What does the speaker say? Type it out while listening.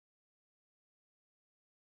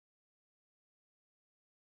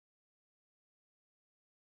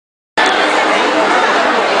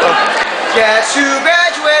Guess who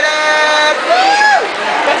graduated? Woo!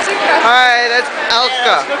 Alright, that's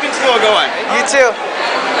Elka. Still can still going. You too.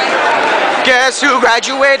 Guess who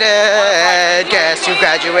graduated? Guess who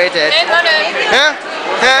graduated? Huh?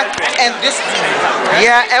 Huh? And this.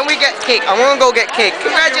 Yeah, and we get cake. I want to go get cake.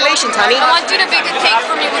 Congratulations, honey. I want you to bake a cake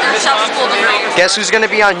for me with your chef school degree. Guess who's gonna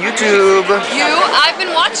be on YouTube? You? I've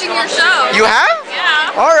been watching your show. You have?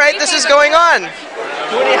 Yeah. Alright, this is going on.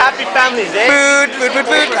 Too many happy families, eh? Food, food, food,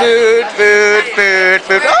 food, food, food, food,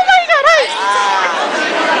 food. Oh my god, hi!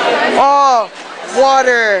 Oh,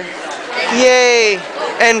 water. Yay.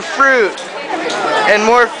 And fruit. And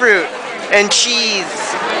more fruit. And cheese.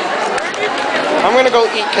 I'm gonna go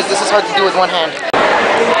eat because this is hard to do with one hand.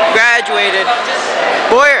 Graduated.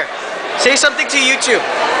 Boyer, say something to YouTube.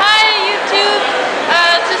 Hi, YouTube.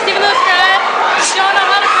 Just even though it's GRAD, you don't know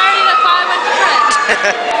how to party, that's why I went to GRAD.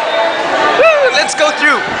 Woo, let's go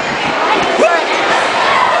through. Woo.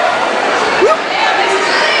 Woo.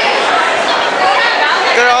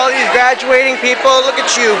 Look at all these graduating people. Look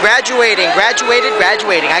at you. Graduating. Graduated.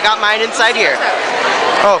 Graduating. I got mine inside here.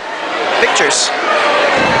 Oh, pictures.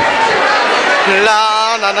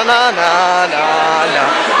 La na na na na na na na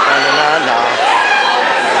na na.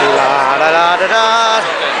 La da da da da.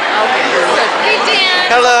 Hey, Dan.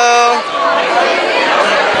 Hello.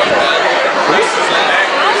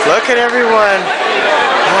 Look at everyone.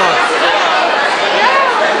 Oh.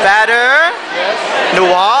 Batter.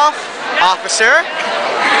 Noir. Officer.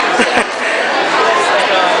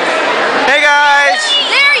 Hey guys.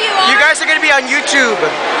 There you are. You guys are gonna be on YouTube.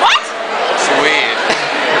 What? Sweet.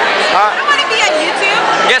 I don't want to be on YouTube.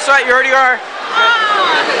 Guess what? You already are.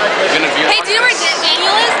 Hey, do you know where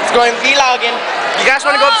Daniel is? It's going vlogging. You guys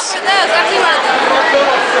want to go Oh, for this. I've seen one of them.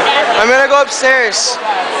 I'm gonna go upstairs.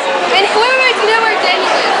 And wait, do you know where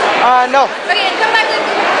Daniel is? No. Okay, come back with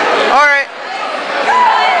me. Alright.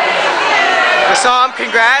 Assam,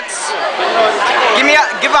 congrats.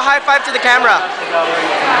 Give a high five to the camera.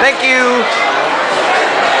 Thank you.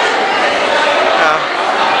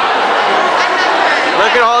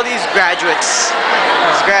 Look at all these graduates.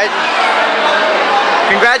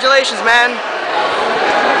 Congratulations, man.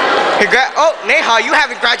 Oh, Neha, you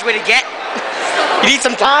haven't graduated yet. You need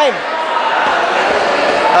some time.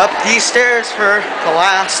 Up these stairs for the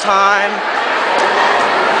last time.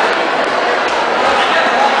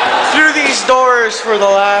 Through these doors for the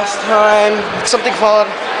last time. Something followed.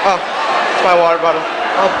 Oh, it's my water bottle.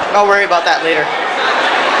 I'll worry about that later.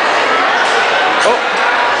 Oh.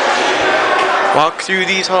 Walk through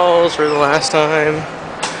these halls for the last time.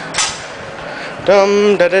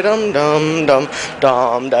 Dum da da dum dum dum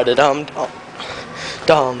dum da da dum dum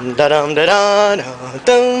dum da dum da da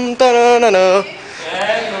dum da da da da.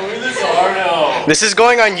 This is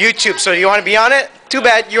going on YouTube, so you want to be on it? Too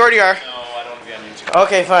bad, you already are. No, I don't want to be on YouTube.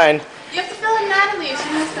 Okay, fine. You have to fill in Natalie.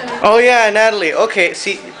 She missed them. Oh yeah, Natalie. Okay,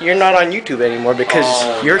 see, you're not on YouTube anymore because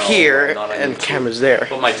you're no, here not on and YouTube. camera's there.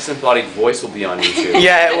 But my disembodied voice will be on YouTube.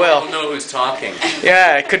 Yeah, it I will. don't know who's talking.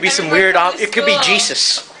 Yeah, it could be some weird. It could be school.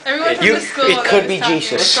 Jesus. Everyone from You. the school. It could be Let's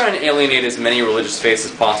Jesus. try and alienate as many religious faiths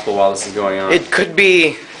as possible while this is going on. It could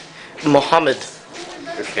be Muhammad.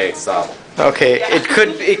 Okay, stop. Okay, it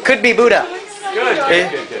could be Buddha.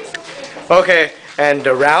 Good, good, good. Okay, and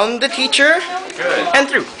around the teacher Good. and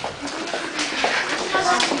through.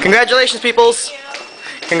 Congratulations, peoples.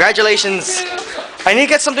 Congratulations. I need to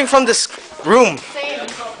get something from this room.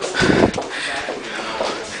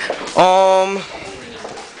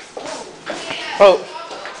 Oh,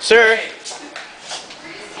 sir.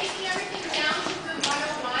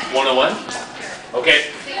 101? Okay.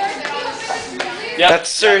 Yeah. That's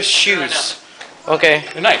sir's shoes. Okay.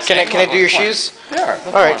 They're nice. Can I do your shoes? They are.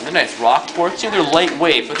 All right. They're nice. Rockports, they're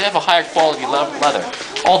lightweight, but they have a higher quality leather.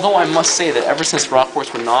 Although I must say that ever since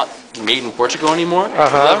Rockports were not made in Portugal anymore,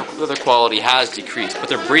 the leather quality has decreased, but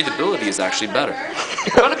their breathability is actually better. I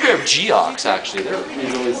got a pair of Geox, actually. They're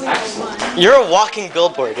excellent. You're a walking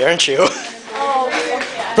billboard, aren't you?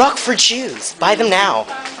 Rockford shoes. Buy them now.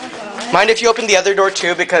 Mind if you open the other door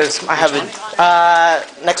too, because I have a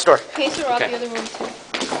next door. Okay, so Rob, the other one too.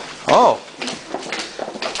 Oh.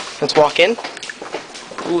 Let's walk in.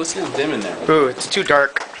 Ooh, it's a little dim in there. Ooh, it's too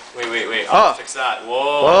dark. Wait. Oh. Fix that.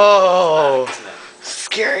 Whoa. Whoa.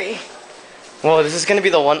 Scary. Whoa, this is gonna be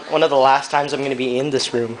the one of the last times I'm gonna be in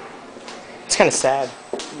this room. It's kind of sad.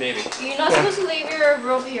 Maybe. You're not supposed to leave your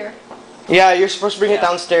robe here. Yeah, you're supposed to bring it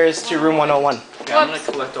downstairs to room 101. Okay, I'm gonna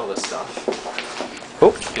collect all this stuff.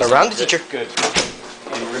 Oh, around the teacher. Good.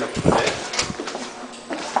 And we're gonna put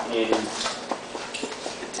it in.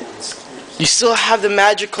 You still have the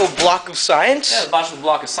magical block of science? Yeah, the magical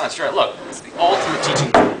block of science. Right, look, it's the ultimate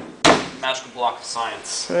teaching tool. Magical magical block of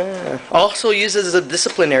science. Also used as a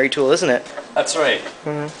disciplinary tool, isn't it? That's right.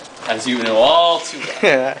 As you know all too well.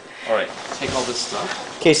 Yeah. All right, take all this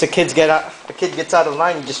stuff. In case a kid gets out of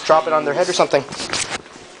line, you just drop it on their head or something.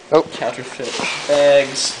 Oh. Counterfeit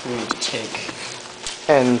bags. We need to take.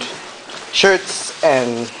 And shirts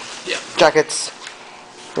and jackets.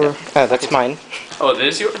 That's mine. Oh,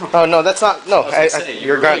 this is yours? Oh no, that's not. No,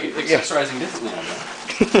 you're really accessorizing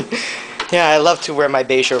Disneyland. Yeah, I love to wear my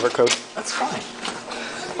beige overcoat. That's fine.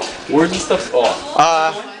 Where's the stuff?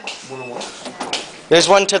 Oh. There's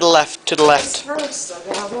one to the left. To the left.